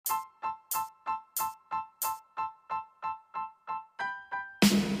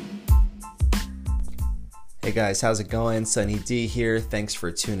Hey guys, how's it going? Sunny D here. Thanks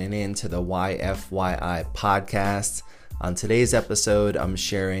for tuning in to the YFYI podcast. On today's episode, I'm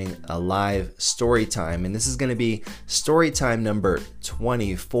sharing a live story time, and this is going to be story time number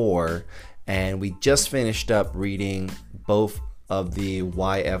 24. And we just finished up reading both of the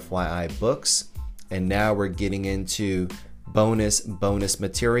YFYI books, and now we're getting into bonus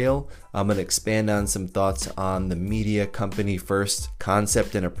material. I'm going to expand on some thoughts on the media company first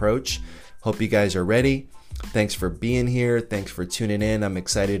concept and approach. Hope you guys are ready. Thanks for being here. Thanks for tuning in. I'm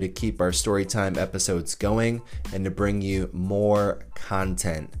excited to keep our Storytime episodes going and to bring you more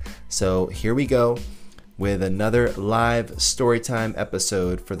content. So here we go with another live Storytime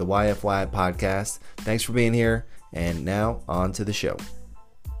episode for the YFY podcast. Thanks for being here. And now on to the show.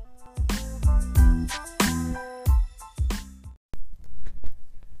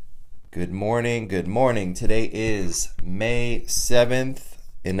 Good morning. Today is May 7th.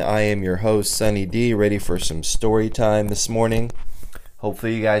 And I am your host, Sunny D, ready for some story time this morning.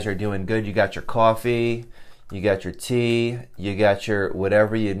 Hopefully you guys are doing good. You got your coffee, you got your tea, you got your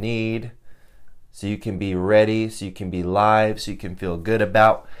whatever you need so you can be ready, so you can be live, so you can feel good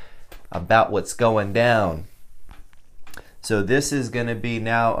about what's going down. So this is going to be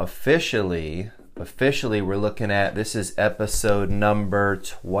now officially we're looking at, this is episode number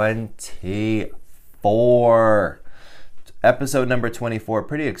 24. Episode number 24,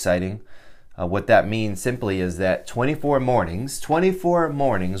 pretty exciting. What that means simply is that 24 mornings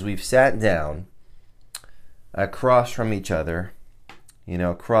we've sat down across from each other,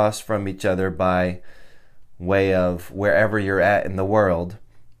 by way of wherever you're at in the world,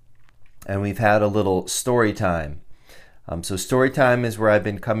 and we've had a little story time. So story time is where I've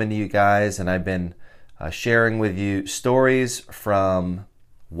been coming to you guys, and I've been sharing with you stories from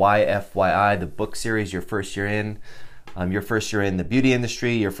YFYI, the book series, your first year in. Your first year in the beauty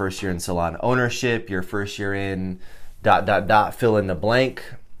industry, your first year in salon ownership, your first year in ... fill in the blank.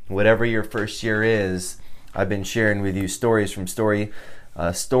 Whatever your first year is, I've been sharing with you stories from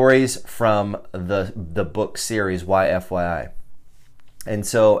the book series YFYI. And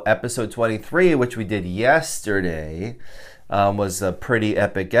so episode 23, which we did yesterday, was a pretty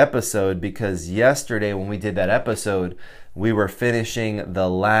epic episode because yesterday when we did that episode, we were finishing the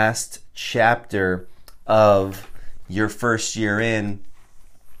last chapter of your first year in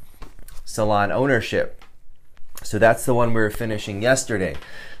salon ownership. So that's the one we were finishing yesterday.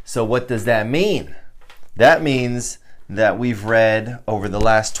 So what does that mean? That means that we've read, over the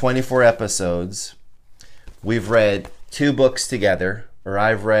last 24 episodes, we've read 2 books together, or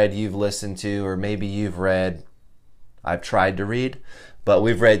I've read, you've listened to, or maybe you've read, I've tried to read, but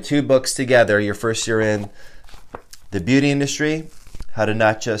we've read 2 books together, your first year in the beauty industry, how to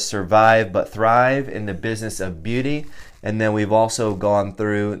not just survive but thrive in the business of beauty. And then we've also gone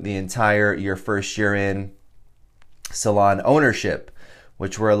through the entire your first year in salon ownership,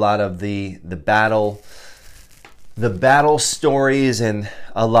 which were a lot of the battle stories and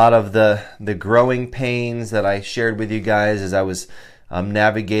a lot of the growing pains that I shared with you guys as I was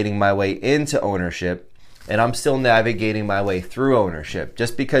navigating my way into ownership. And I'm still navigating my way through ownership.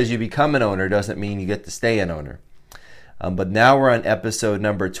 Just because you become an owner doesn't mean you get to stay an owner. But now we're on episode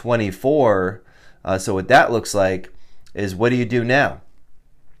number 24. So what that looks like is, what do you do now?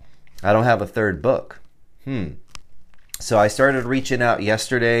 I don't have a third book. So I started reaching out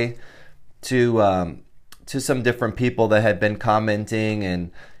yesterday to some different people that had been commenting and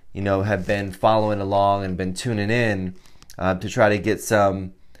have been following along and been tuning in to try to get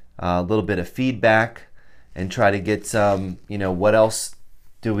some little bit of feedback and try to get some what else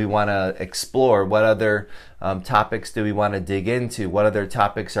do we want to explore? What other topics do we want to dig into? What other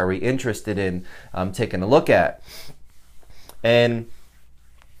topics are we interested in taking a look at? And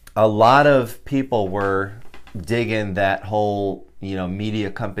a lot of people were digging that whole, media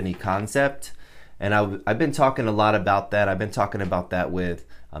company concept. And I've been talking a lot about that. I've been talking about that with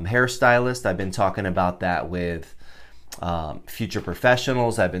hairstylists. I've been talking about that with future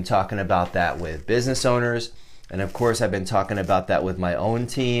professionals. I've been talking about that with business owners. And of course, I've been talking about that with my own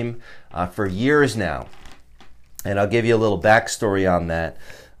team for years now. And I'll give you a little backstory on that.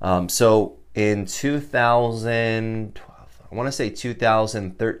 So in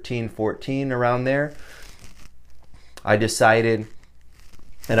 2013, 14, around there, I decided,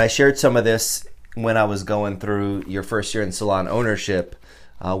 and I shared some of this when I was going through your first year in salon ownership,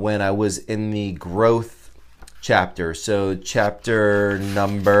 when I was in the growth chapter. So chapter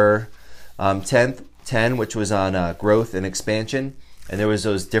number 10, which was on growth and expansion. And there was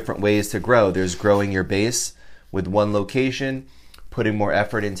those different ways to grow. There's growing your base with one location, putting more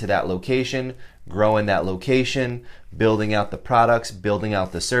effort into that location, growing that location, building out the products, building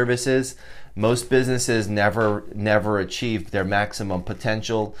out the services. Most businesses never achieve their maximum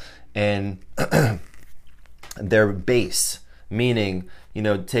potential and their base, meaning,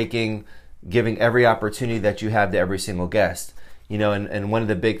 giving every opportunity that you have to every single guest. And one of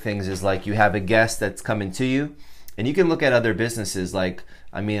the big things is like you have a guest that's coming to you, and you can look at other businesses. I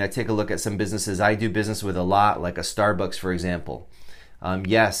take a look at some businesses I do business with a lot, like a Starbucks, for example.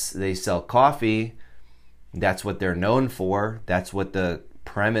 Yes, they sell coffee. That's what they're known for. That's what the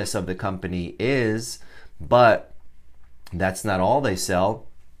premise of the company is, but that's not all they sell,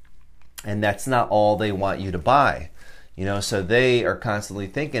 and that's not all they want you to buy. So they are constantly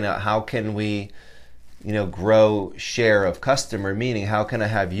thinking, how can we grow share of customer, meaning how can I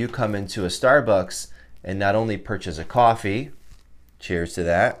have you come into a Starbucks and not only purchase a coffee, cheers to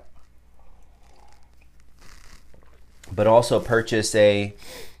that, but also purchase a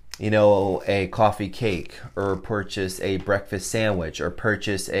coffee cake, or purchase a breakfast sandwich, or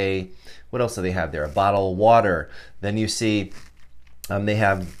purchase what else do they have there? A bottle of water. Then you see they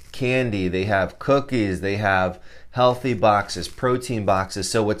have candy, they have cookies, they have healthy boxes, protein boxes.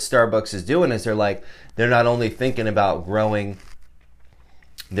 So what Starbucks is doing is they're not only thinking about growing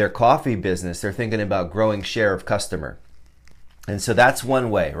their coffee business, they're thinking about growing share of customer. And so that's one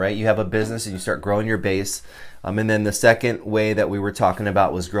way, right? You have a business and you start growing your base. And then the second way that we were talking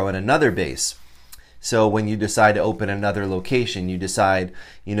about was growing another base. So when you decide to open another location, you decide,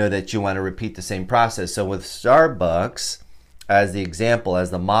 that you want to repeat the same process. So with Starbucks, as the example,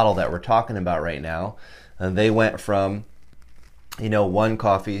 as the model that we're talking about right now, they went from, one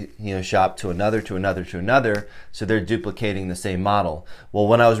coffee, shop to another, to another, to another. So they're duplicating the same model. Well,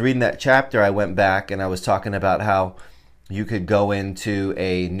 when I was reading that chapter, I went back and I was talking about how you could go into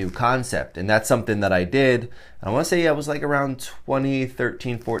a new concept. And that's something that I did. I want to say I was around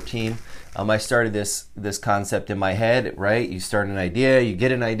 2013, 14. I started this concept in my head, right? You start an idea, you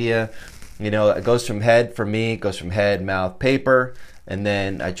get an idea, it goes from head, for me, it goes from head, mouth, paper, and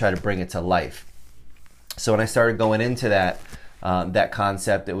then I try to bring it to life. So when I started going into that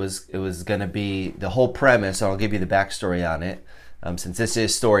concept, it was going to be the whole premise. I'll give you the backstory on it, since this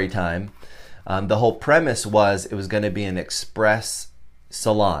is story time. The whole premise was it was going to be an express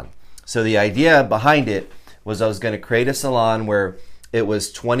salon. So the idea behind it was I was going to create a salon where it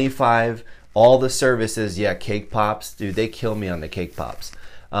was 25, all the services, cake pops, dude, they kill me on the cake pops.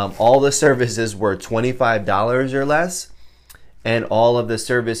 All the services were $25 or less, and all of the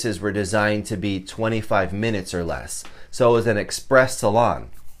services were designed to be 25 minutes or less. So it was an express salon.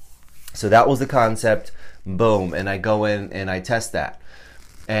 So that was the concept, boom, and I go in and I test that.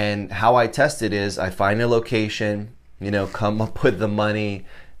 And how I test it is I find a location, come up with the money,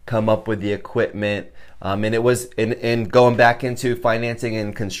 come up with the equipment. And it was in going back into financing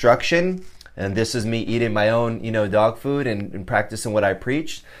and construction. And this is me eating my own, dog food and practicing what I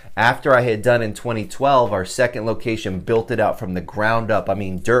preached. After I had done in 2012, our second location, built it out from the ground up. I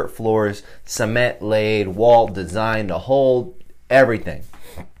mean, dirt floors, cement laid, wall design, everything.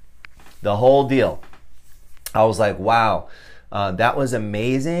 The whole deal. I was like, wow. That was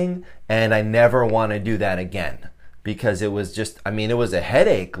amazing, and I never want to do that again, because it was just, it was a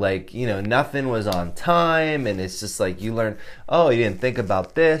headache. Nothing was on time, and it's just you learn, you didn't think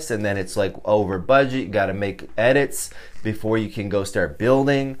about this, and then it's over budget. You got to make edits before you can go start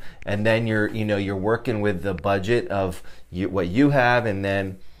building, and then you're working with the budget of what you have, and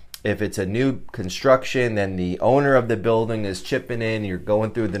then if it's a new construction, then the owner of the building is chipping in. You're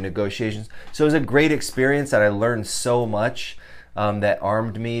going through the negotiations. So it was a great experience, and I learned so much that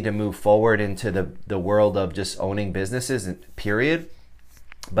armed me to move forward into the world of just owning businesses, period.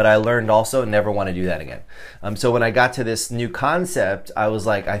 But I learned also never want to do that again. So when I got to this new concept, I was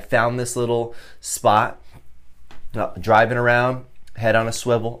I found this little spot, driving around, head on a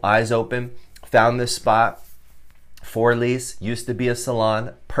swivel, eyes open, found this spot. For lease, used to be a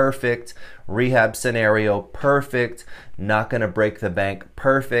salon, perfect. Rehab scenario, perfect. Not gonna break the bank,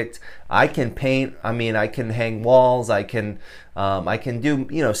 perfect. I can paint. I can hang walls. I can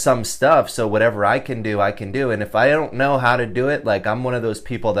do some stuff. So whatever I can do. And if I don't know how to do it, I'm one of those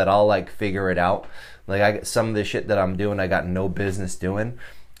people that I'll figure it out. Some of the shit that I'm doing, I got no business doing.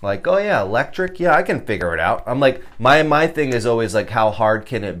 Oh yeah, electric, yeah, I can figure it out. I'm my thing is always how hard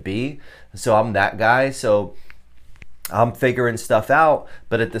can it be? So I'm that guy. So I'm figuring stuff out,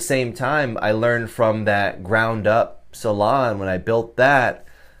 but at the same time, I learned from that ground up salon when I built that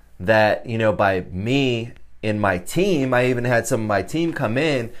by me and my team, I even had some of my team come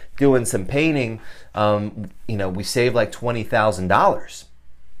in doing some painting. We saved $20,000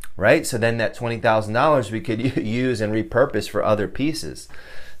 right? So then that $20,000 we could use and repurpose for other pieces.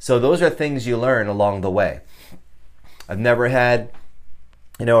 So those are things you learn along the way. I've never had,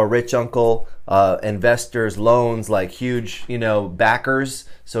 a rich uncle, investors, loans, like huge, backers.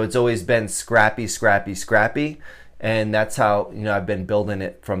 So it's always been scrappy, scrappy, scrappy. And that's how, I've been building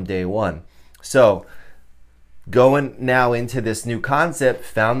it from day one. So going now into this new concept,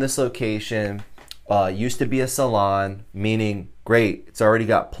 found this location, used to be a salon, meaning great, it's already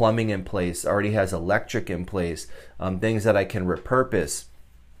got plumbing in place, already has electric in place, things that I can repurpose.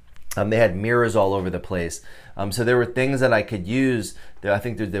 They had mirrors all over the place. So there were things that I could use. I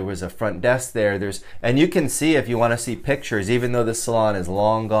think there was a front desk there. And you can see, if you want to see pictures, even though the salon is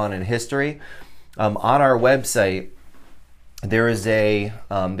long gone in history, on our website, there's a,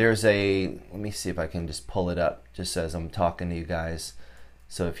 let me see if I can just pull it up just as I'm talking to you guys.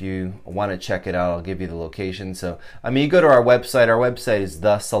 So if you want to check it out, I'll give you the location. So, you go to our website. Our website is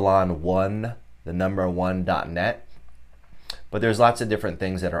thesalon1, the number 1.net. But there's lots of different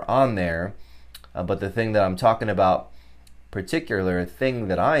things that are on there. But the thing that I'm talking about, particular thing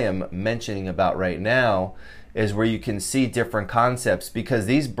that I am mentioning about right now, is where you can see different concepts, because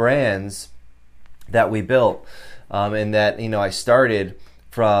these brands that we built and that I started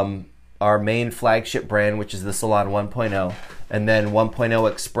from our main flagship brand, which is the Salon 1.0, and then 1.0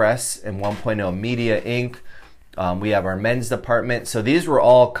 Express and 1.0 Media Inc. We have our men's department. So these were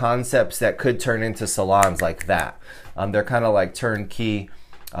all concepts that could turn into salons like that. They're kind of like turnkey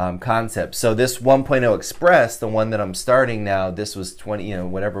concepts. So this 1.0 Express, the one that I'm starting now, this was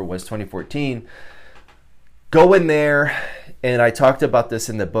 2014. Go in there, and I talked about this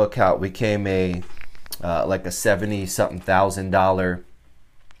in the book, how it became like a $70-something thousand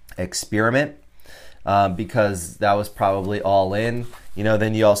experiment, because that was probably all in.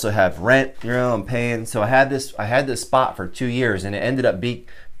 Then you also have rent, I'm paying. So I had this spot for 2 years, and it ended up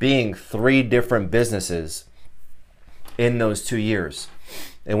being 3 different businesses in those 2 years.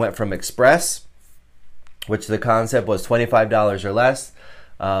 It went from Express, which the concept was $25 or less,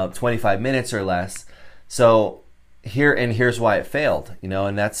 25 minutes or less. So here's why it failed,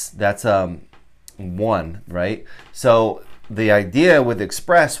 and that's one, right? So the idea with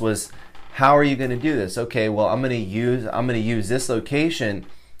Express was, how are you going to do this? Okay, well, I'm going to use this location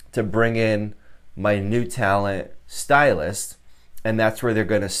to bring in my new talent stylist, and that's where they're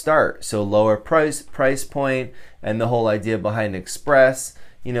going to start. So lower price point, and the whole idea behind Express,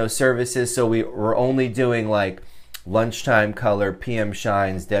 services. So we're only doing like lunchtime color, PM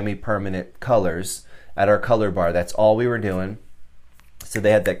shines, demi-permanent colors at our color bar. That's all we were doing. So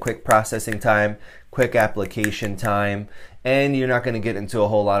they had that quick processing time, quick application time, and you're not going to get into a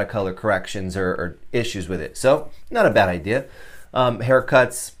whole lot of color corrections or issues with it. So not a bad idea.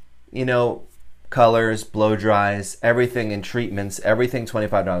 Haircuts, colors, blow dries, everything, and treatments, everything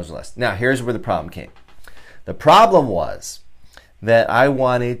 $25 or less. Now here's where the problem came. The problem was that I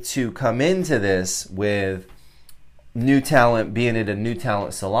wanted to come into this with new talent, being at a new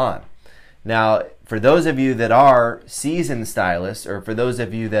talent salon. Now, for those of you that are seasoned stylists, or for those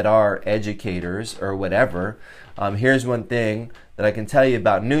of you that are educators or whatever, here's one thing that I can tell you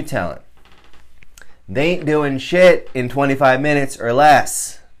about new talent. They ain't doing shit in 25 minutes or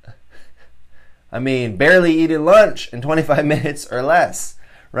less. Barely eating lunch in 25 minutes or less,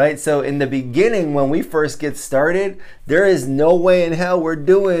 right? So in the beginning, when we first get started, there is no way in hell we're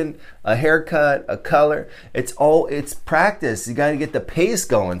doing a haircut, a color. It's practice. You got to get the pace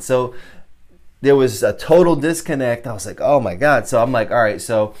going. So there was a total disconnect. I was like, oh my God. So I'm like, all right.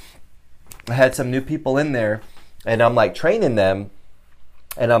 So I had some new people in there, and I'm like training them,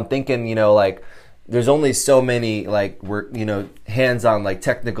 and I'm thinking, like, there's only so many, like, hands-on, like,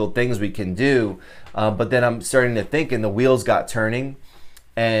 technical things we can do. But then I'm starting to think, and the wheels got turning.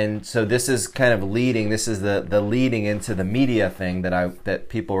 And so this is kind of leading. This is the leading into the media thing that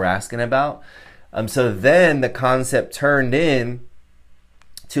people were asking about. So then the concept turned in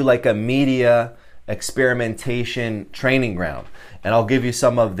to like a media experimentation training ground. And I'll give you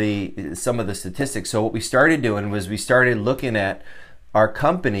some of the statistics. So what we started doing was we started looking at our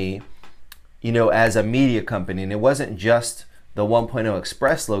company, as a media company. And it wasn't just the 1.0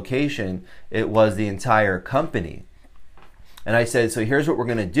 Express location, it was the entire company. And I said, so here's what we're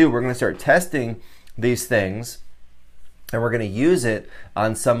going to do. We're going to start testing these things, and we're going to use it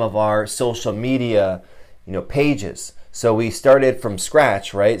on some of our social media, pages. So we started from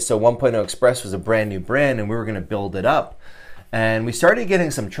scratch, right? So 1.0 Express was a brand new brand, and we were going to build it up. And we started getting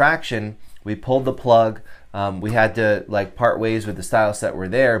some traction. We pulled the plug. We had to like part ways with the stylists that were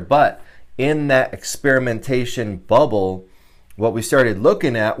there. But in that experimentation bubble, what we started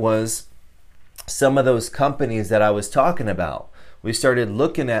looking at was some of those companies that I was talking about. We started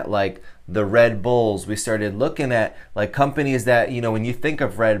looking at like the Red Bulls. We started looking at like companies that, you know, when you think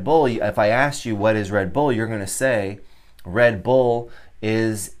of Red Bull, if I asked you what is Red Bull, you're going to say Red Bull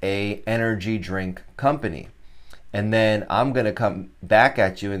is a energy drink company. And then I'm going to come back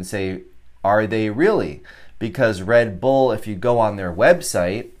at you and say, are they really? Because Red Bull, if you go on their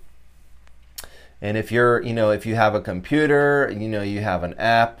website, and if you're, you know, if you have a computer, you know, you have an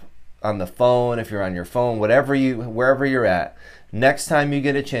app on the phone, if you're on your phone, wherever you're at, next time you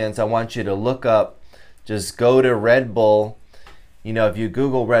get a chance, I want you to look up, just go to Red Bull. You know, if you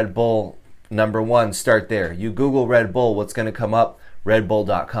Google Red Bull, number one, start there. You Google Red Bull, what's going to come up?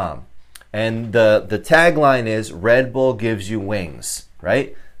 Redbull.com. And the tagline is Red Bull gives you wings,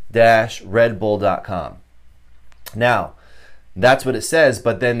 right? -redbull.com. Now, that's what it says,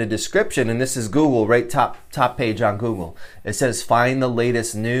 but then the description, and this is Google, right top page on Google. It says find the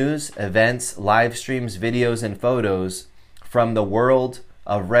latest news, events, live streams, videos, and photos from the world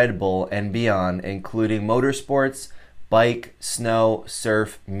of Red Bull and beyond, including motorsports, bike, snow,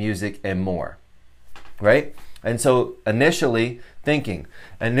 surf, music, and more. Right? And so initially thinking,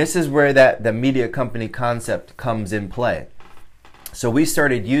 and this is where the media company concept comes in play. So we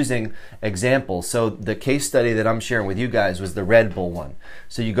started using examples. So the case study that I'm sharing with you guys was the Red Bull one.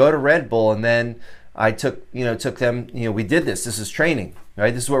 So you go to Red Bull, and then I took them, we did this. This is training,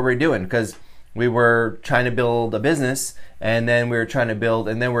 right? This is what we're doing, because we were trying to build a business, and then we were trying to build,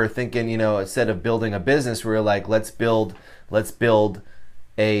 and then we're thinking, instead of building a business, we were like, let's build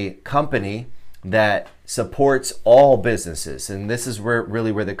a company that supports all businesses. And this is where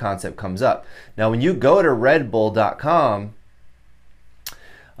the concept comes up. Now, when you go to redbull.com,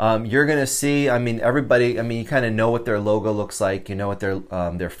 you're going to see, everybody, you kind of know what their logo looks like, you know what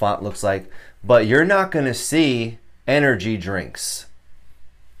their font looks like, but you're not going to see energy drinks.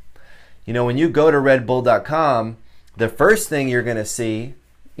 When you go to redbull.com, the first thing you're going to see,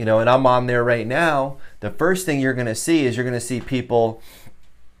 and I'm on there right now, the first thing you're going to see is you're going to see people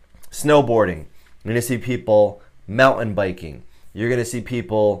snowboarding. You're going to see people mountain biking. You're going to see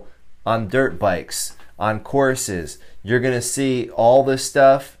people on dirt bikes, on courses. You're going to see all this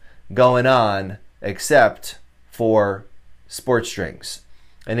stuff going on except for sports drinks.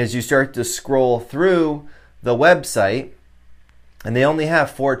 And as you start to scroll through the website, and they only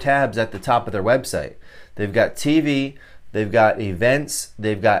have 4 tabs at the top of their website. They've got TV, they've got events,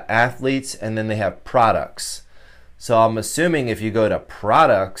 they've got athletes, and then they have products. So I'm assuming if you go to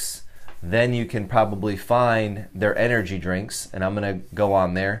products, then you can probably find their energy drinks. And I'm going to go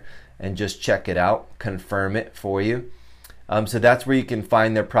on there and just check it out, confirm it for you. So that's where you can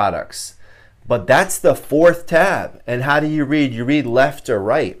find their products. But that's the 4th tab. And how do you read? You read left or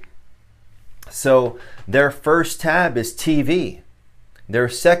right. So their first tab is TV. Their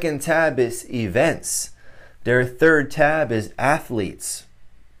second tab is events. Their third tab is athletes.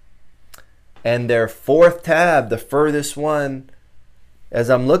 And their 4th tab, the furthest one, as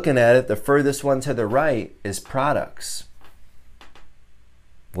I'm looking at it, the furthest one to the right is products.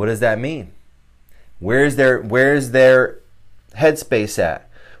 What does that mean? Where's their headspace at?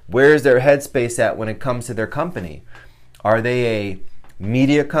 Where's their headspace at when it comes to their company? Are they a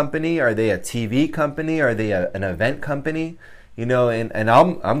media company? Are they a TV company? Are they an event company? And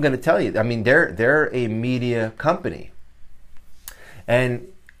I'm going to tell you, they're a media company. And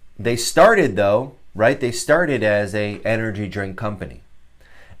they started they started as a energy drink company.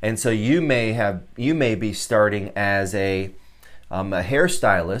 And so you may be starting as a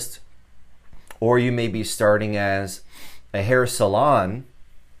hairstylist, or you may be starting as a hair salon,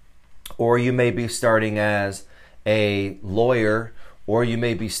 or you may be starting as a lawyer, or you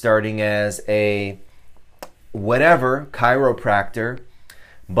may be starting as a whatever, chiropractor.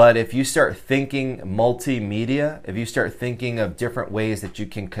 But if you start thinking multimedia, if you start thinking of different ways that you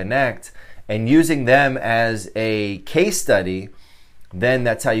can connect and using them as a case study, then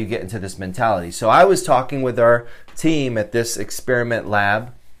that's how you get into this mentality. So I was talking with our team at this experiment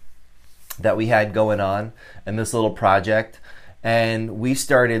lab that we had going on in this little project, and we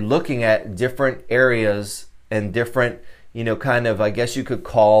started looking at different areas and different, I guess you could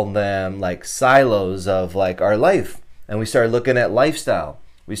call them like silos of like our life. And we started looking at lifestyle.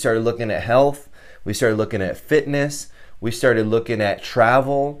 We started looking at health. We started looking at fitness. We started looking at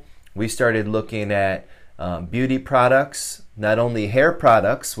travel. We started looking at beauty products, not only hair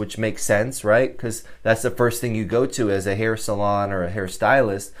products, which makes sense, right? Because that's the first thing you go to as a hair salon or a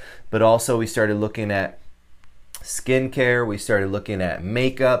hairstylist. But also we started looking at skincare. We started looking at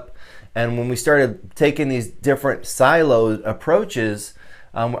makeup. And when we started taking these different siloed approaches,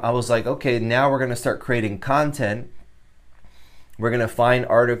 I was like, okay, now we're going to start creating content We're going to find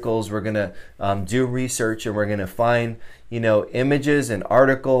articles, we're going to do research, and we're going to find, images and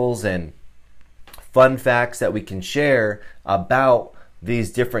articles and fun facts that we can share about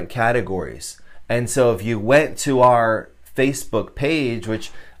these different categories. And so if you went to our Facebook page,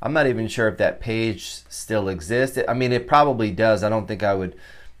 which I'm not even sure if that page still exists. I mean, it probably does. I don't think I would,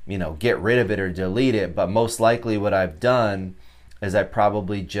 get rid of it or delete it. But most likely what I've done is I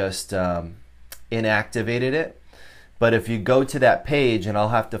probably just inactivated it. But if you go to that page, and I'll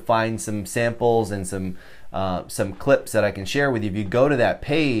have to find some samples and some clips that I can share with you. If you go to that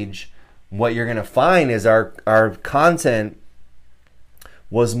page, what you're going to find is our content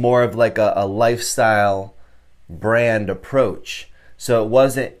was more of like a lifestyle brand approach. So it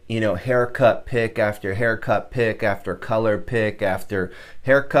wasn't, haircut pick after haircut pick after color pick after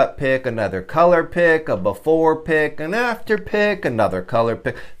haircut pick, another color pick, a before pick, an after pick, another color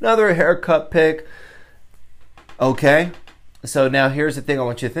pick, another haircut pick. Okay? So now here's the thing I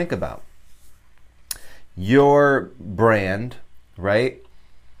want you to think about. Your brand, right,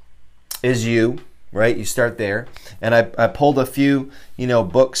 is you, right? You start there. And I pulled a few,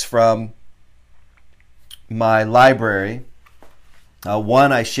 books from my library.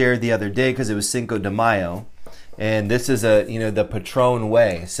 One I shared the other day because it was Cinco de Mayo, and this is the Patron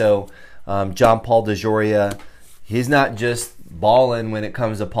way. So John Paul DeJoria, he's not just balling when it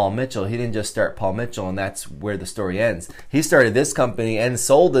comes to Paul Mitchell. He didn't just start Paul Mitchell, and that's where the story ends. He started this company and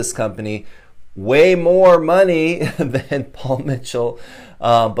sold this company way more money than Paul Mitchell,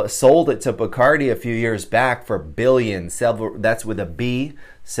 but sold it to Bacardi a few years back for billions. That's with a B,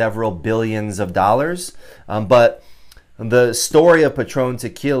 several billions of dollars. But the story of Patron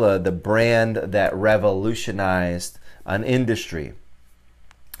Tequila, the brand that revolutionized an industry,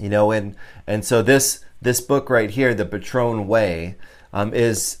 and so this book right here, The Patron Way,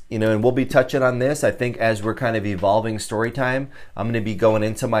 is, and we'll be touching on this, I think, as we're kind of evolving story time. I'm going to be going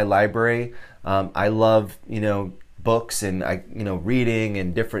into my library. I love, books and reading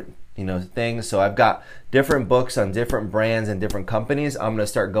and different, things. So I've got different books on different brands and different companies. I'm going to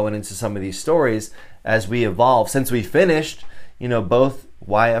start going into some of these stories as we evolve. Since we finished, both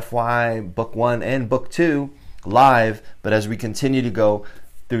YFY Book 1 and Book 2 live, but as we continue to go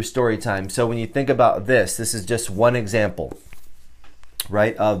through story time. So when you think about this is just one example,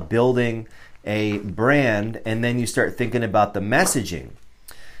 right, of building a brand, and then you start thinking about the messaging.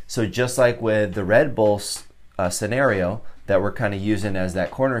 So just like with the Red Bull scenario that we're kind of using as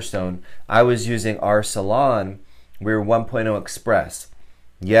that cornerstone, I was using our salon. We were 1.0 Express.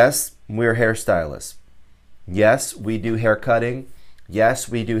 Yes, we're hairstylists. Yes, we do hair cutting. Yes,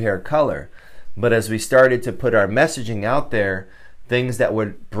 we do hair color. But as we started to put our messaging out there, things that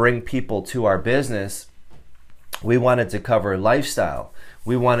would bring people to our business, we wanted to cover lifestyle.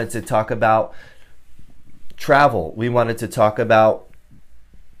 We wanted to talk about travel. We wanted to talk about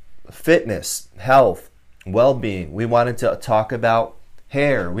fitness, health, well-being. We wanted to talk about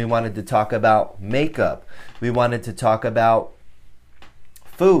hair. We wanted to talk about makeup. We wanted to talk about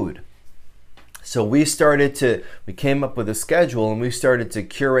food. So we came up with a schedule, and we started to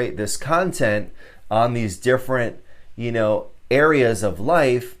curate this content on these different, areas of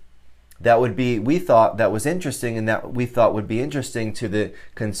life that we thought that was interesting, and that we thought would be interesting to the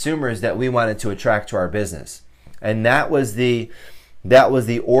consumers that we wanted to attract to our business. And that was the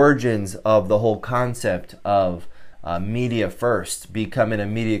origins of the whole concept of media first, becoming a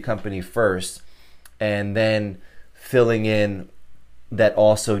media company first, and then filling in that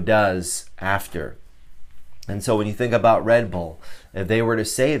also does after. And so when you think about Red Bull, if they were to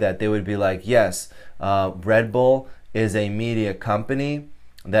say that, they would be like, yes, Red Bull is a media company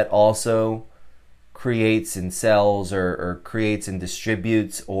that also creates and sells or creates and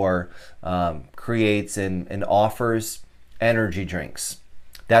distributes or creates and offers energy drinks.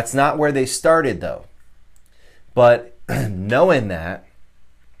 That's not where they started, though. But knowing that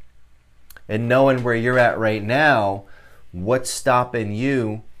and knowing where you're at right now, what's stopping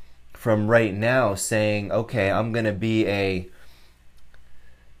you from right now saying, okay, I'm going to be a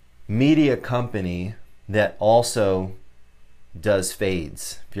media company that also does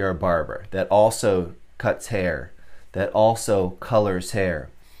fades, if you're a barber, that also cuts hair, that also colors hair,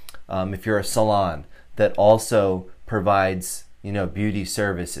 if you're a salon, that also provides, beauty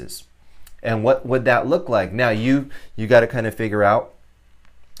services. And what would that look like? Now you got to kind of figure out,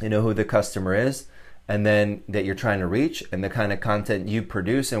 who the customer is, and then that you're trying to reach, and the kind of content you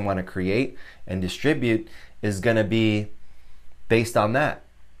produce and want to create and distribute is going to be based on that.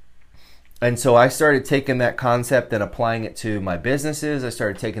 And so I started taking that concept and applying it to my businesses. I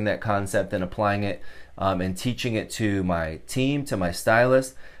started taking that concept and applying it and teaching it to my team, to my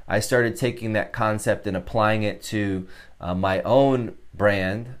stylist, I started taking that concept and applying it to my own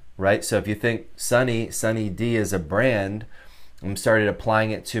brand, right? So if you think Sunny D is a brand, I started applying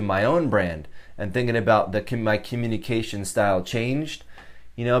it to my own brand and thinking about my communication style changed.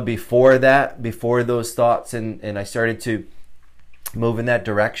 Before those thoughts, and I started to move in that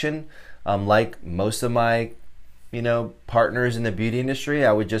direction. Like most of my, partners in the beauty industry,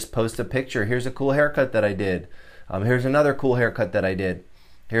 I would just post a picture. Here's a cool haircut that I did. Here's another cool haircut that I did.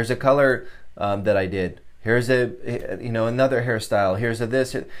 Here's a color that I did. Here's another hairstyle. Here's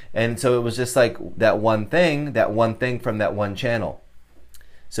this. And so it was just like that one thing from that one channel.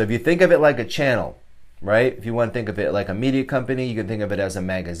 So if you think of it like a channel, right? If you want to think of it like a media company, you can think of it as a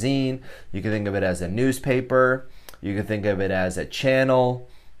magazine. You can think of it as a newspaper. You can think of it as a channel.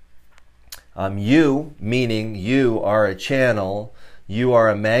 You, meaning you are a channel. You are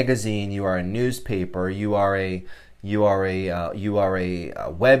a magazine. You are a newspaper. You are a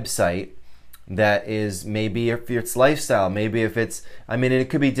website that is, maybe if it's lifestyle, maybe if it's, it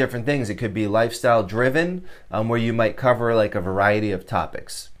could be different things. It could be lifestyle driven, where you might cover like a variety of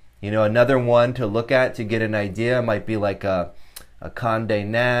topics. Another one to look at to get an idea might be like a Condé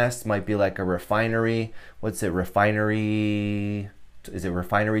Nast, might be like a refinery. What's it? Refinery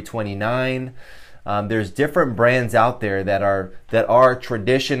 29. There's different brands out there that are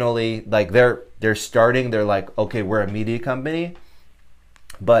traditionally like they're like, okay, we're a media company,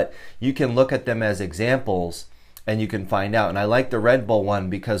 but you can look at them as examples and you can find out. And I like the Red Bull one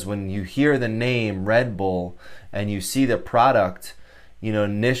because when you hear the name Red Bull and you see the product,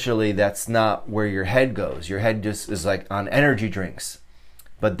 initially that's not where your head goes. Your head just is like on energy drinks,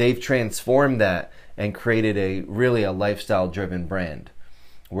 but they've transformed that and created a lifestyle driven brand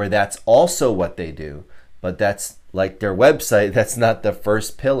where that's also what they do, but that's like their website. That's not the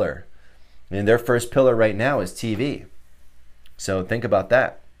first pillar. Their first pillar right now is TV. So think about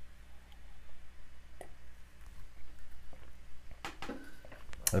that.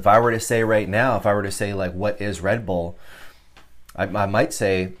 If I were to say right now, like, what is Red Bull? I might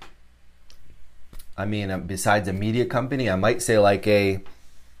say, besides a media company, I might say like a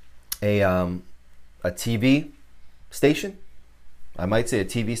TV station. I might say a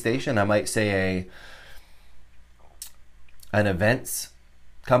TV station. I might say an events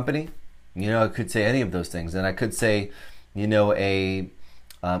company. I could say any of those things, and I could say, an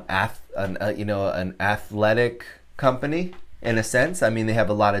athletic company in a sense. They have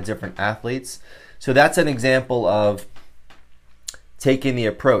a lot of different athletes, so that's an example of taking the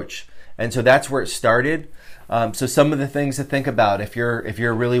approach, and so that's where it started. So some of the things to think about if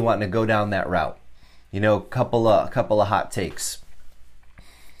you're really wanting to go down that route, a couple of hot takes.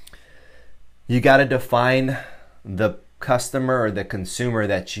 You got to define the customer or the consumer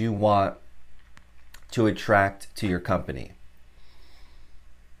that you want to attract to your company.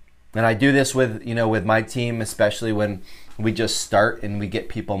 And I do this with my team, especially when we just start and we get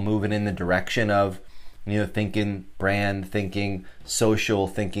people moving in the direction of, thinking brand, thinking social,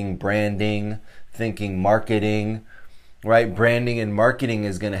 thinking branding, thinking marketing, right? Branding and marketing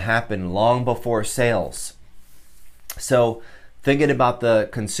is going to happen long before sales. So thinking about the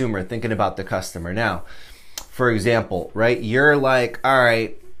consumer, thinking about the customer. Now, for example, right? You're like, all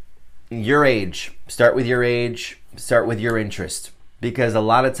right, your age, start with your age, start with your interest. Because a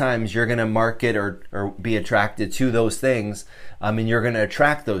lot of times you're going to market or be attracted to those things, and you're going to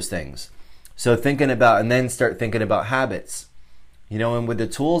attract those things. So and then start thinking about habits. And with the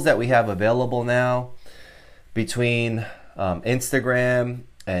tools that we have available now, between Instagram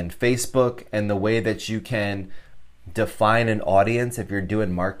and Facebook, and the way that you can define an audience if you're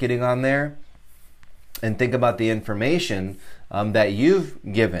doing marketing on there, and think about the information that you've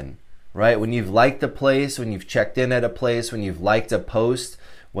given, right? When you've liked a place, when you've checked in at a place, when you've liked a post,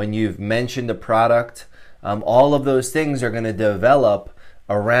 when you've mentioned a product, all of those things are going to develop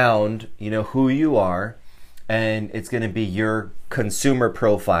around, who you are, and it's going to be your consumer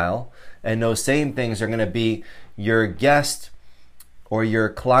profile. And those same things are going to be your guest or your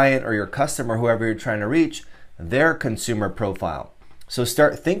client or your customer, whoever you're trying to reach, their consumer profile. So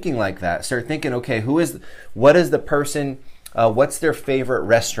start thinking like that. Start thinking, okay, what is the person, what's their favorite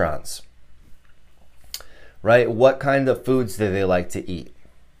restaurants, right? What kind of foods do they like to eat?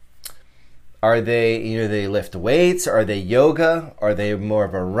 Are they, they lift weights? Are they yoga? Are they more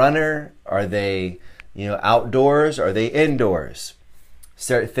of a runner? Are they, outdoors? Are they indoors?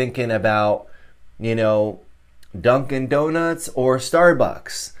 Start thinking about, Dunkin' Donuts or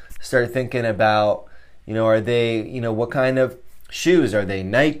Starbucks. Start thinking about, are they, what kind of shoes? Are they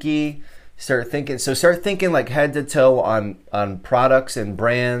Nike, Start thinking like head to toe on products and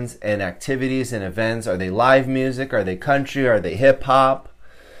brands and activities and events. Are they live music? Are they country? Are they hip hop?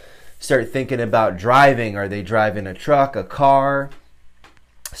 Start thinking about driving. Are they driving a truck, a car?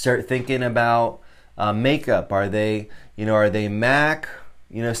 Start thinking about makeup. Are they MAC?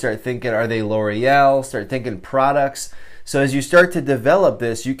 Start thinking, are they L'Oreal? Start thinking products. So as you start to develop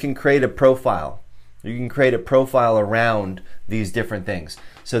this, you can create a profile. You can create a profile around these different things.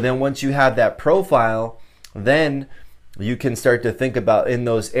 So then once you have that profile, then you can start to think about in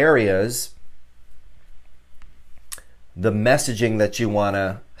those areas the messaging that you want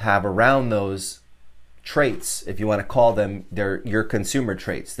to have around those traits, if you want to call them. They're your consumer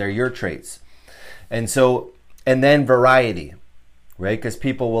traits. They're your traits. And then variety, right? Because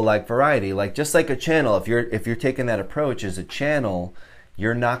people will like variety. Like just like a channel, if you're taking that approach as a channel,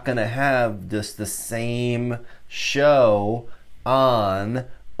 you're not going to have just the same show on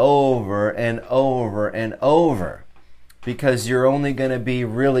over and over and over, because you're only going to be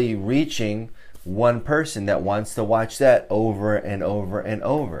really reaching one person that wants to watch that over and over and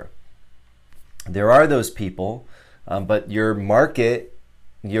over. There are those people, but your market,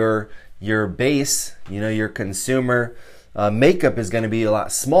 your base, your consumer makeup is going to be a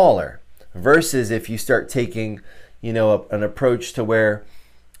lot smaller, versus if you start taking an approach to where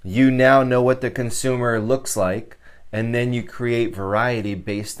you now know what the consumer looks like, and then you create variety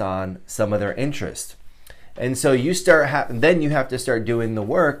based on some of their interest. And so you then you have to start doing the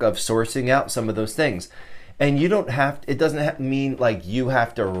work of sourcing out some of those things. And it doesn't mean like you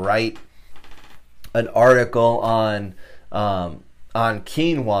have to write an article on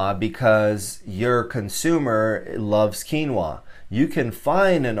quinoa because your consumer loves quinoa. You can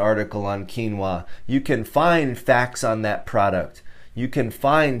find an article on quinoa. You can find facts on that product. You can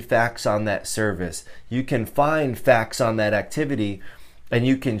find facts on that service. You can find facts on that activity, and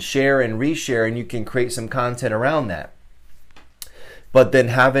you can share and reshare, and you can create some content around that. But then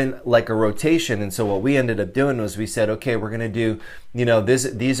having like a rotation. And so what we ended up doing was we said, okay, we're going to do,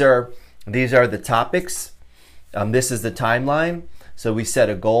 these are the topics. This is the timeline. So we set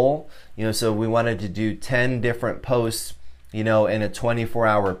a goal, so we wanted to do 10 different posts, in a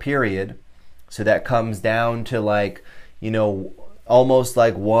 24-hour period. So that comes down to like, almost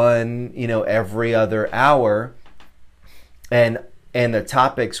like one, every other hour, and the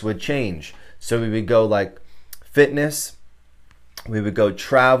topics would change. So we would go like fitness, we would go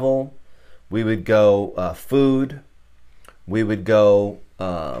travel, we would go food, we would go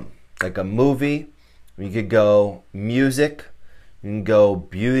like a movie, we could go music, we can go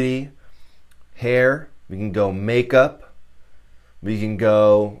beauty, hair, we can go makeup, we can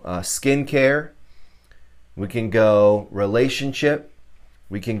go skincare, we can go relationship,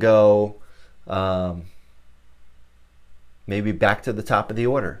 we can go maybe back to the top of the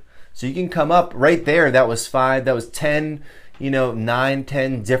order. So you can come up right there. That was 5, that was 10, 9,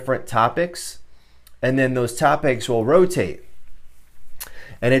 10 different topics. And then those topics will rotate.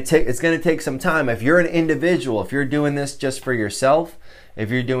 And it's going to take some time. If you're an individual, if you're doing this just for yourself, if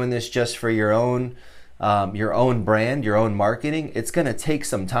you're doing this just for your own brand, your own marketing, it's going to take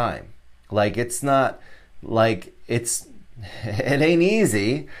some time. Like it's not like it ain't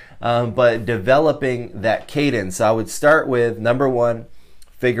easy, but developing that cadence. I would start with number 1,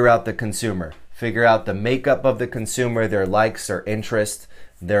 figure out the consumer, figure out the makeup of the consumer, their likes, their interest,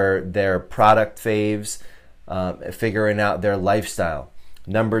 their product faves, figuring out their lifestyle.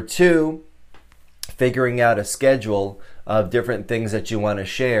 Number 2, figuring out a schedule of different things that you want to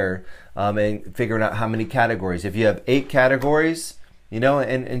share, and figuring out how many categories. If you have 8 categories,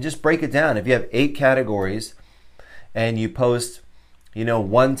 and just break it down. If you have 8 categories and you post,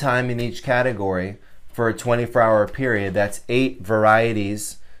 one time in each category for a 24-hour period, that's 8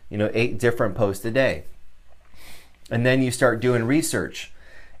 varieties, 8 different posts a day. And then you start doing research.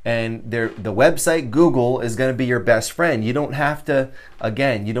 And the website Google is going to be your best friend. You don't have to,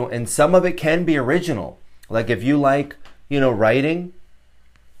 and some of it can be original. Like if you like, writing,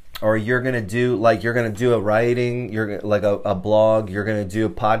 or you're going to do a writing, you're like a blog, you're going to do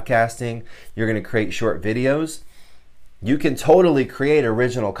podcasting, you're going to create short videos. You can totally create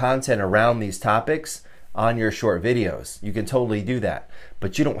original content around these topics on your short videos. You can totally do that,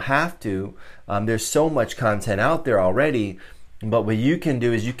 but you don't have to. There's so much content out there already. But what you can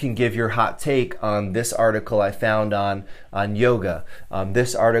do is you can give your hot take on this article I found on yoga.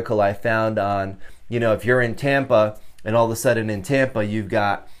 This article I found on, if you're in Tampa and all of a sudden in Tampa you've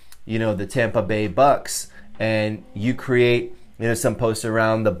got, the Tampa Bay Bucks, and you create, some posts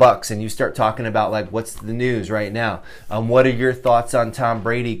around the Bucks, and you start talking about like what's the news right now. What are your thoughts on Tom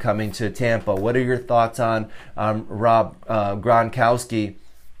Brady coming to Tampa? What are your thoughts on Rob Gronkowski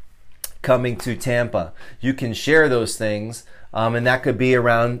coming to Tampa. You can share those things, and that could be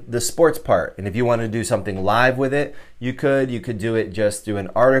around the sports part. And if you want to do something live with it, you could do it just through an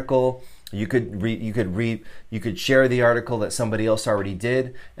article. You could share the article that somebody else already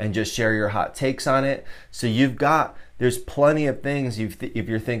did and just share your hot takes on it. So there's plenty of things. If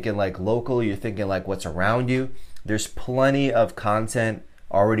you're thinking like local, you're thinking like what's around you. There's plenty of content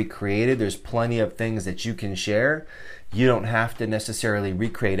already created. There's plenty of things that you can share. You don't have to necessarily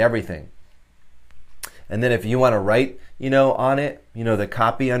recreate everything. And then if you want to write, on it, the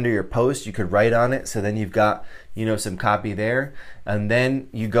copy under your post, you could write on it. So then you've got, some copy there. And then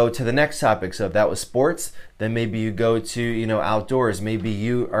you go to the next topic. So if that was sports, then maybe you go to, outdoors. Maybe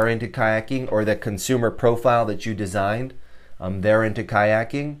you are into kayaking, or the consumer profile that you designed, they're into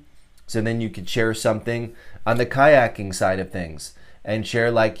kayaking. So then you could share something on the kayaking side of things and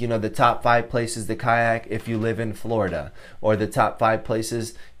share like, the top 5 places to kayak if you live in Florida, or the top 5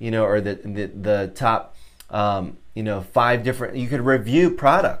 places, or the top, 5 different, you could review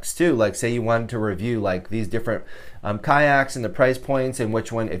products too. Like say you wanted to review like these different kayaks and the price points, and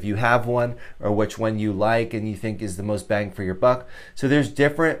which one, if you have one, or which one you like and you think is the most bang for your buck. So there's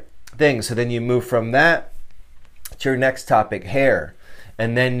different things. So then you move from that to your next topic, hair.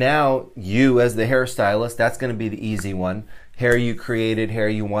 And then now you as the hairstylist, that's going to be the easy one. Hair you created, hair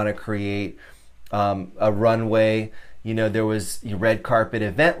you want to create, a runway. There was a red carpet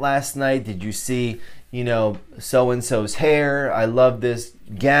event last night. Did you see, so-and-so's hair? I love this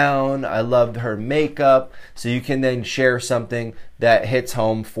gown. I loved her makeup. So you can then share something that hits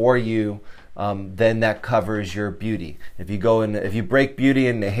home for you. Then that covers your beauty. If you break beauty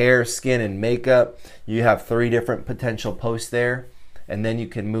into hair, skin, and makeup, you have 3 different potential posts there. And then you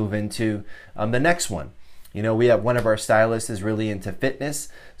can move into the next one. We have one of our stylists is really into fitness.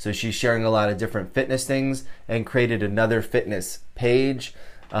 So she's sharing a lot of different fitness things and created another fitness page.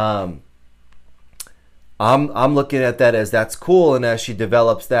 I'm looking at that as that's cool, and as she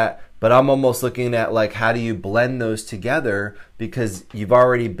develops that, but I'm almost looking at like, how do you blend those together? Because you've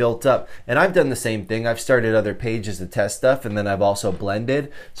already built up, and I've done the same thing. I've started other pages to test stuff, and then I've also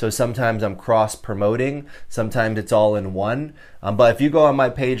blended. So sometimes I'm cross promoting, sometimes it's all in one. But if you go on my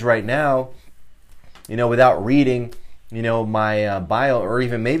page right now, without reading, my bio, or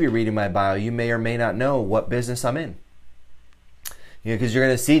even maybe reading my bio, you may or may not know what business I'm in. Because you're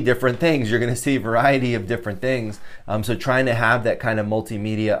going to see different things. You're going to see a variety of different things. So trying to have that kind of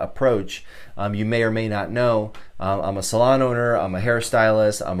multimedia approach, you may or may not know, I'm a salon owner, I'm a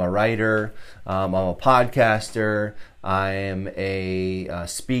hairstylist, I'm a writer, I'm a podcaster, I am a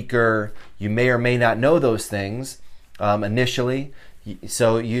speaker. You may or may not know those things initially.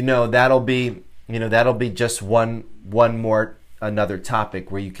 So that'll be just one more, another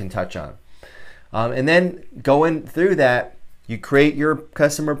topic where you can touch on. And then going through that, you create your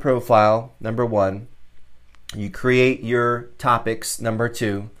customer profile, number 1. You create your topics, number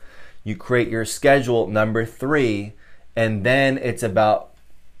 2. You create your schedule, number 3. And then it's about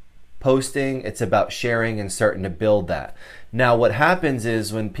posting, it's about sharing and starting to build that. Now, what happens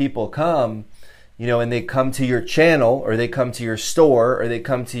is when people come, and they come to your channel, or they come to your store, or they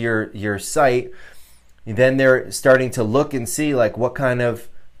come to your site, then they're starting to look and see like what kind of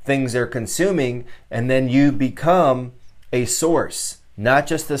things they're consuming, and then you become a source, not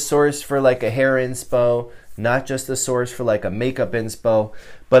just a source for like a hair inspo, not just a source for like a makeup inspo,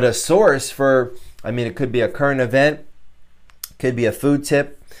 but a source for, it could be a current event, could be a food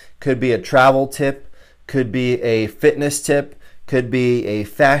tip, could be a travel tip, could be a fitness tip, could be a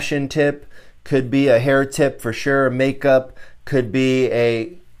fashion tip, could be a hair tip for sure, makeup, could be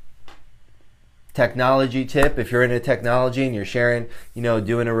a technology tip if you're into technology and you're sharing,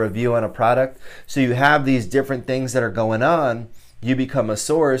 doing a review on a product. So you have these different things that are going on. You become a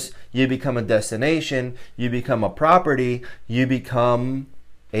source, you become a destination, you become a property, you become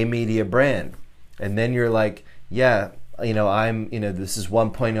a media brand. And then you're like, yeah, this is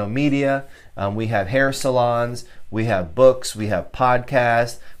 1.0 media. We have hair salons, we have books, we have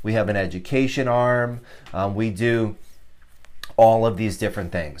podcasts, we have an education arm. We do all of these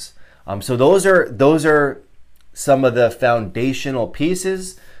different things. So those are some of the foundational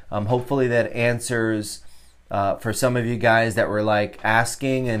pieces. Hopefully that answers for some of you guys that were like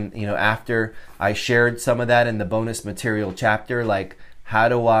asking, and after I shared some of that in the bonus material chapter, like how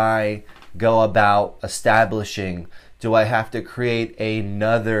do I go about establishing? Do I have to create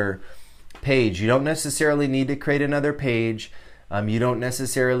another page? You don't necessarily need to create another page. You don't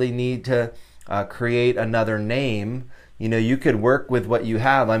necessarily need to create another name. You could work with what you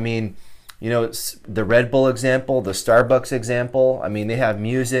have. It's the Red Bull example, the Starbucks example. They have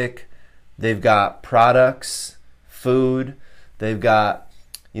music, they've got products, food, they've got,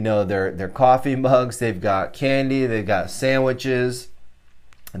 their coffee mugs, they've got candy, they've got sandwiches,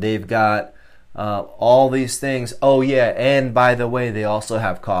 they've got all these things. Oh yeah, and by the way, they also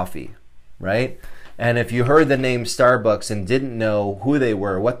have coffee, right? And if you heard the name Starbucks and didn't know who they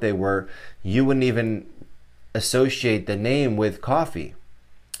were, what they were, you wouldn't even associate the name with coffee.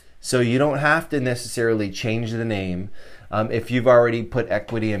 So you don't have to necessarily change the name. If you've already put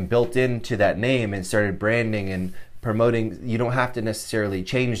equity and built into that name and started branding and promoting, you don't have to necessarily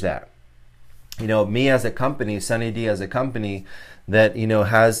change that. Me as a company, Sunny D as a company that,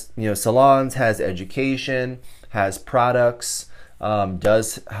 has, salons, has education, has products,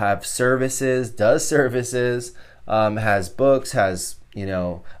 does have services, has books, has,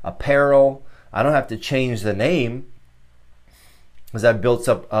 apparel. I don't have to change the name because I've built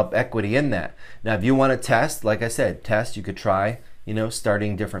up equity in that. Now, if you want to test, like I said, you could try,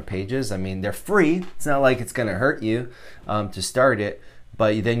 starting different pages. I mean, they're free. It's not like it's going to hurt you to start it,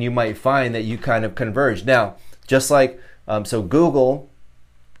 but then you might find that you kind of converge. Now, just like, so Google,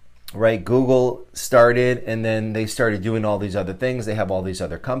 right? Google started and then they started doing all these other things. They have all these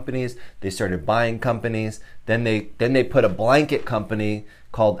other companies. They started buying companies. Then they put a blanket company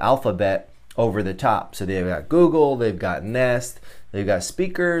called Alphabet over the top. So they've got Google, they've got Nest, they've got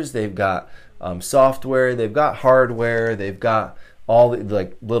speakers, they've got software, they've got hardware, they've got all the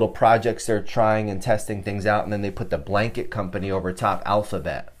like little projects they're trying and testing things out, and then they put the blanket company over top,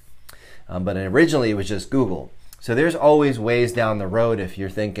 Alphabet. But originally it was just Google. So there's always ways down the road if you're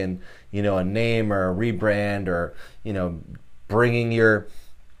thinking, a name or a rebrand or, bringing your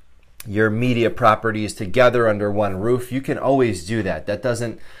media properties together under one roof. You can always do that. That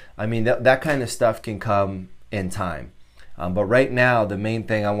doesn't, that kind of stuff can come in time. But right now, the main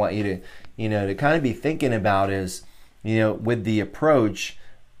thing I want you to, to kind of be thinking about is, with the approach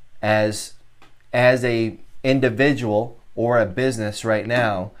as a individual or a business right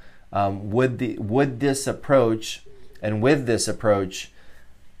now, with this approach,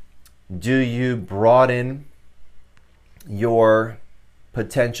 do you broaden your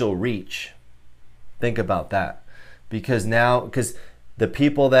potential reach? Think about that, because the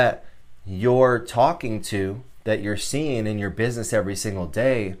people that you're talking to, that you're seeing in your business every single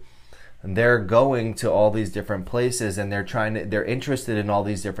day, they're going to all these different places and they're interested in all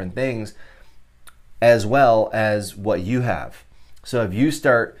these different things as well as what you have. So if you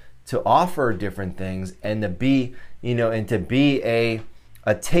start to offer different things and to be, a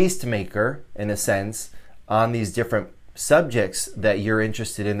tastemaker in a sense on these different subjects that you're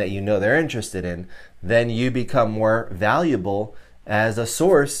interested in, that they're interested in, then you become more valuable as a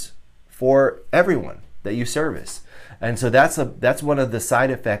source for everyone that you service. And so that's one of the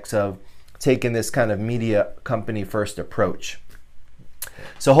side effects of taking this kind of media company first approach.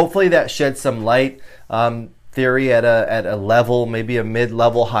 So hopefully that sheds some light. Theory at a level, maybe a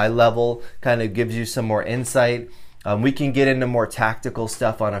mid-level, high level, kind of gives you some more insight. We can get into more tactical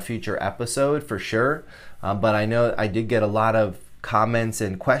stuff on a future episode for sure. But I know I did get a lot of comments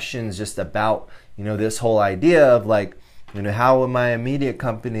and questions just about, this whole idea of like, how am I a media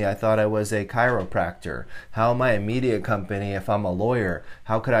company? I thought I was a chiropractor. How am I a media company if I'm a lawyer?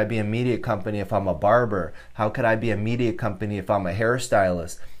 How could I be a media company if I'm a barber? How could I be a media company if I'm a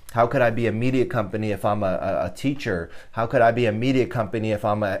hairstylist? How could I be a media company if I'm a teacher? How could I be a media company if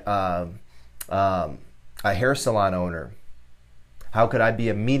I'm a hair salon owner? How could I be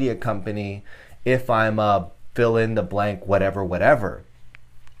a media company if I'm a fill in the blank, whatever?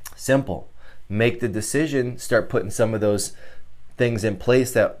 Simple. Make the decision, start putting some of those things in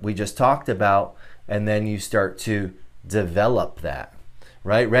place that we just talked about, and then you start to develop that,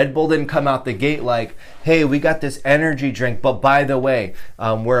 right? Red Bull didn't come out the gate like, hey, we got this energy drink, but by the way,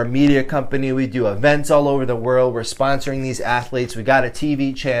 we're a media company, we do events all over the world, we're sponsoring these athletes, we got a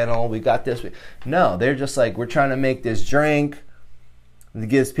TV channel, we got this. No, they're just like, we're trying to make this drink. It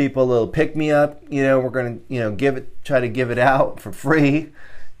gives people a little pick-me-up, we're going to, try to give it out for free.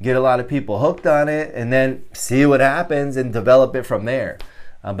 Get a lot of people hooked on it, and then see what happens and develop it from there.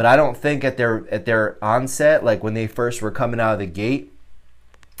 But I don't think at their onset, like when they first were coming out of the gate,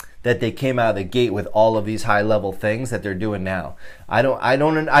 that they came out of the gate with all of these high level things that they're doing now. I don't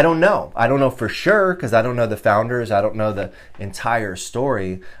know. I don't know for sure because I don't know the founders. I don't know the entire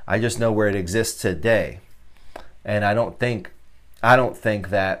story. I just know where it exists today, and I don't think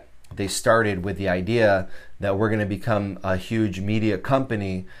that they started with the idea that we're going to become a huge media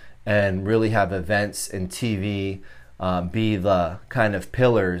company and really have events and TV be the kind of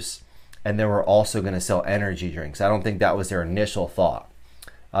pillars, and then we're also going to sell energy drinks. I don't think that was their initial thought.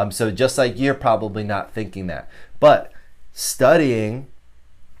 So just like you're probably not thinking that. But studying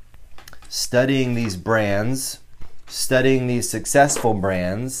these brands, studying these successful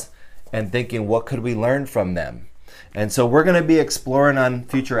brands and thinking, what could we learn from them? And so we're going to be exploring on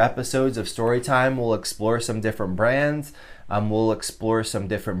future episodes of Storytime. We'll explore some different brands. We'll explore some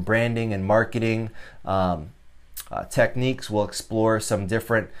different branding and marketing techniques. We'll explore some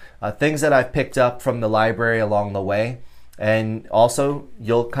different things that I've picked up from the library along the way. And also,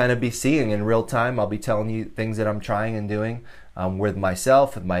 you'll kind of be seeing in real time. I'll be telling you things that I'm trying and doing with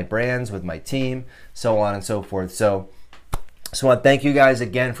myself, with my brands, with my team, so on and so forth. So I want to thank you guys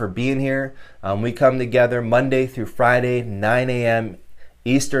again for being here. We come together Monday through Friday, 9 a.m.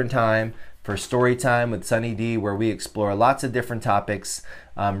 Eastern Time for Storytime with Sunny D, where we explore lots of different topics,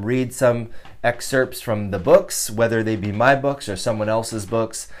 read some excerpts from the books, whether they be my books or someone else's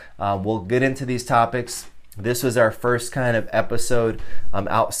books. We'll get into these topics. This was our first kind of episode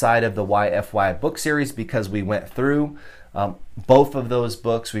outside of the YFY book series because we went through both of those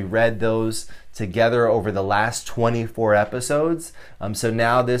books. We read those together over the last 24 episodes. So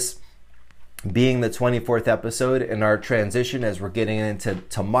now this being the 24th episode in our transition as we're getting into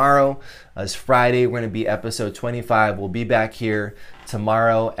tomorrow, as Friday, we're going to be episode 25. We'll be back here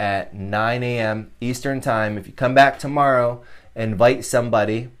tomorrow at 9 a.m. Eastern Time. If you come back tomorrow, invite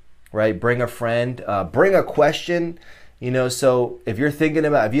somebody, right? Bring a friend, bring a question, so if you're thinking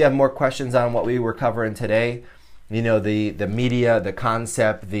about, if you have more questions on what we were covering today, the media, the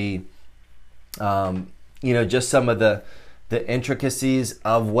concept, just some of the intricacies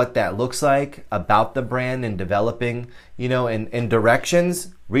of what that looks like about the brand and developing, and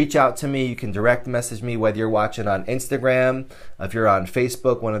directions, reach out to me. You can direct message me, whether you're watching on Instagram, if you're on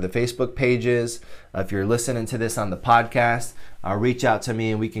Facebook, one of the Facebook pages, if you're listening to this on the podcast, reach out to me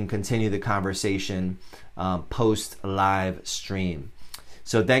and we can continue the conversation post live stream.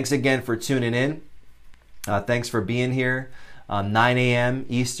 So thanks again for tuning in. Thanks for being here. 9 a.m.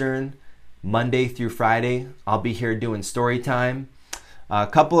 Eastern, Monday through Friday. I'll be here doing story time. A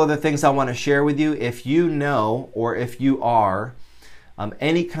couple other things I want to share with you. If you know, or if you are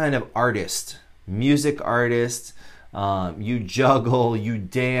any kind of artist, music artist, you juggle, you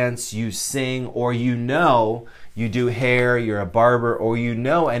dance, you sing, or you do hair, you're a barber, or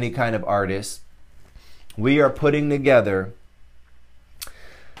any kind of artist, we are putting together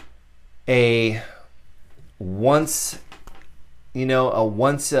once a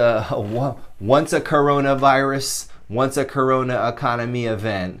coronavirus, once a corona economy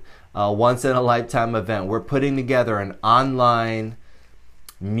event, once in a lifetime event. We're putting together an online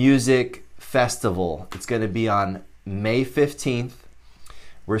music festival. It's going to be on May 15th.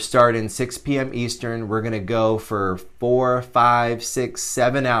 We're starting 6 p.m. Eastern. We're going to go for 4, 5, 6,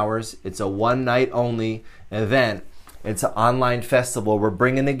 7 hours. It's a one night only event. It's an online festival. We're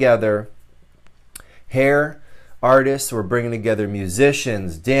bringing together hair artists. We're bringing together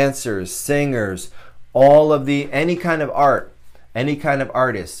musicians, dancers, singers, any kind of art, any kind of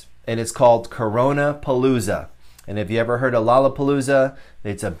artist. And it's called Coronapalooza. And if you ever heard of Lollapalooza,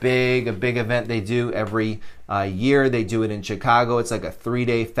 it's a big event they do every year. They do it in Chicago. It's like a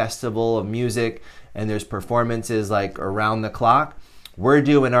 3-day festival of music, and there's performances like around the clock. We're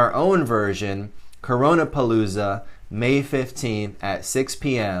doing our own version, Coronapalooza, May 15th at 6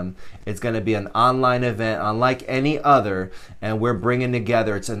 p.m. It's going to be an online event unlike any other, and we're bringing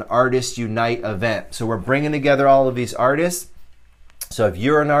together, it's an Artist Unite event. So we're bringing together all of these artists. So if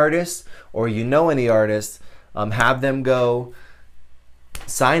you're an artist or you know any artists, have them go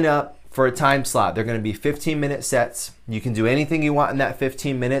sign up for a time slot. They're going to be 15-minute sets. You can do anything you want in that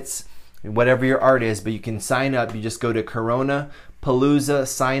 15 minutes, whatever your art is, but you can sign up. You just go to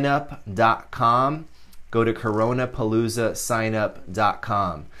coronapaloozasignup.com. Go to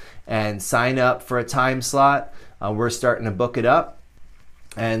coronapaloozasignup.com and sign up for a time slot. We're starting to book it up.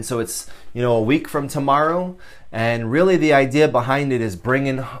 And so it's, a week from tomorrow. And really the idea behind it is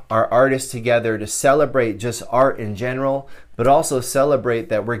bringing our artists together to celebrate just art in general, but also celebrate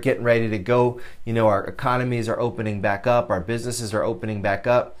that we're getting ready to go. Our economies are opening back up. Our businesses are opening back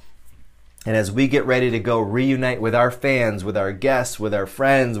up. And as we get ready to go reunite with our fans, with our guests, with our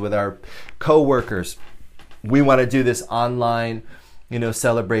friends, with our co-workers, we want to do this online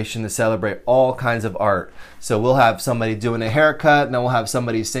celebration to celebrate all kinds of art. So we'll have somebody doing a haircut, and then we'll have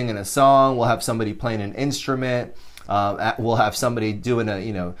somebody singing a song. We'll have somebody playing an instrument. We'll have somebody doing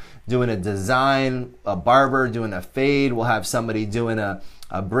a design, a barber doing a fade. We'll have somebody doing a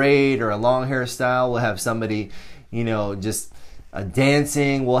braid or a long hairstyle. We'll have somebody, just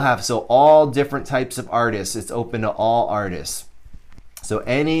dancing. We'll have, so all different types of artists. It's open to all artists. So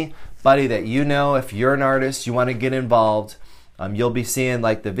anybody that if you're an artist, you want to get involved, you'll be seeing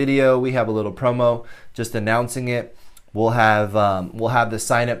like the video. We have a little promo just announcing it. we'll have the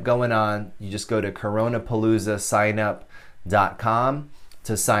sign up going on. You just go to coronapaloozasignup.com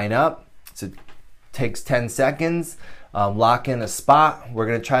to sign up. So it takes 10 seconds. Lock in a spot. We're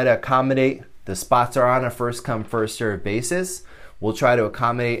going to try to accommodate. The spots are on a first come, first serve basis. We'll try to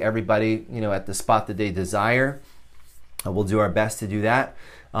accommodate everybody, at the spot that they desire. We'll do our best to do that.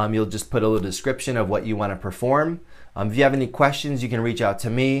 You'll just put a little description of what you want to perform. If you have any questions, you can reach out to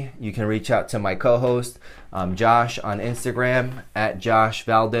me. You can reach out to my co-host, Josh, on Instagram at Josh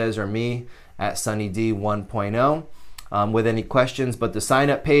Valdez, or me at SunnyD 1.0 with any questions. But the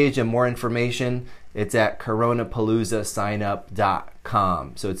sign-up page and more information, it's at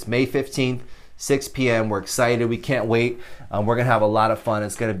coronapaloozasignup.com. So it's May 15th, 6 p.m. We're excited. We can't wait. We're going to have a lot of fun.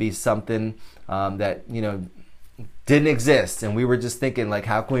 It's going to be something that, didn't exist, and we were just thinking, like,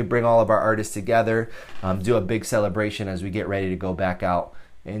 how can we bring all of our artists together, do a big celebration as we get ready to go back out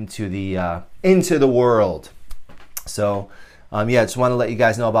into the world. So just want to let you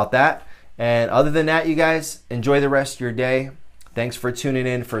guys know about that. And other than that, you guys enjoy the rest of your day. Thanks for tuning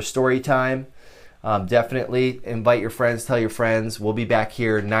in for story time. Definitely invite your friends, tell your friends. We'll be back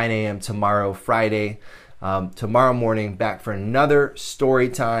here 9 a.m. tomorrow, Friday, tomorrow morning, back for another story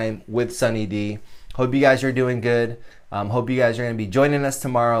time with Sunny D. Hope you guys are doing good. Hope you guys are going to be joining us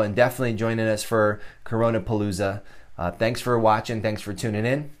tomorrow, and definitely joining us for Coronapalooza. Thanks for watching. Thanks for tuning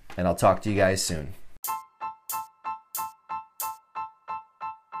in, and I'll talk to you guys soon.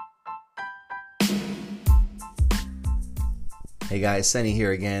 Hey guys, Sunny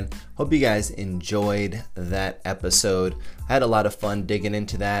here again. Hope you guys enjoyed that episode. I had a lot of fun digging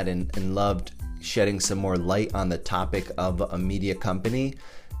into that and loved shedding some more light on the topic of a media company.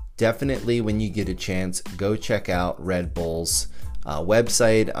 Definitely, when you get a chance, go check out Red Bull's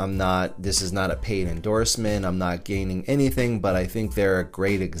website. This is not a paid endorsement. I'm not gaining anything, but I think they're a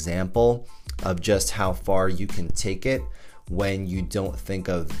great example of just how far you can take it when you don't think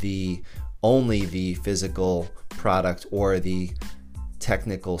of only the physical product or the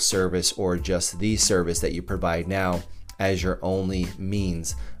technical service or just the service that you provide now as your only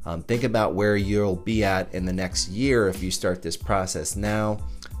means. Think about where you'll be at in the next year if you start this process now.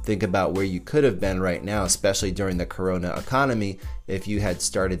 Think about where you could have been right now, especially during the Corona economy, if you had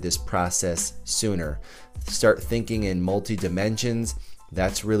started this process sooner. Start thinking in multi-dimensions.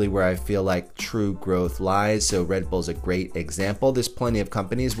 That's really where I feel like true growth lies. So Red Bull's a great example. There's plenty of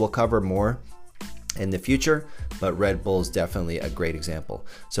companies. We'll cover more in the future, but Red Bull's definitely a great example.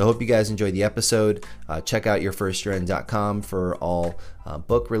 So I hope you guys enjoyed the episode. Check out yourfirstyearin.com for all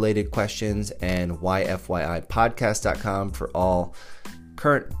book-related questions, and yfyipodcast.com for all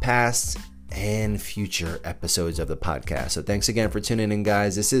current, past, and future episodes of the podcast. So thanks again for tuning in,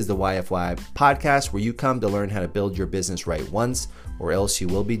 guys. This is the YFY podcast, where you come to learn how to build your business right once, or else you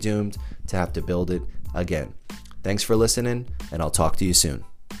will be doomed to have to build it again. Thanks for listening, and I'll talk to you soon.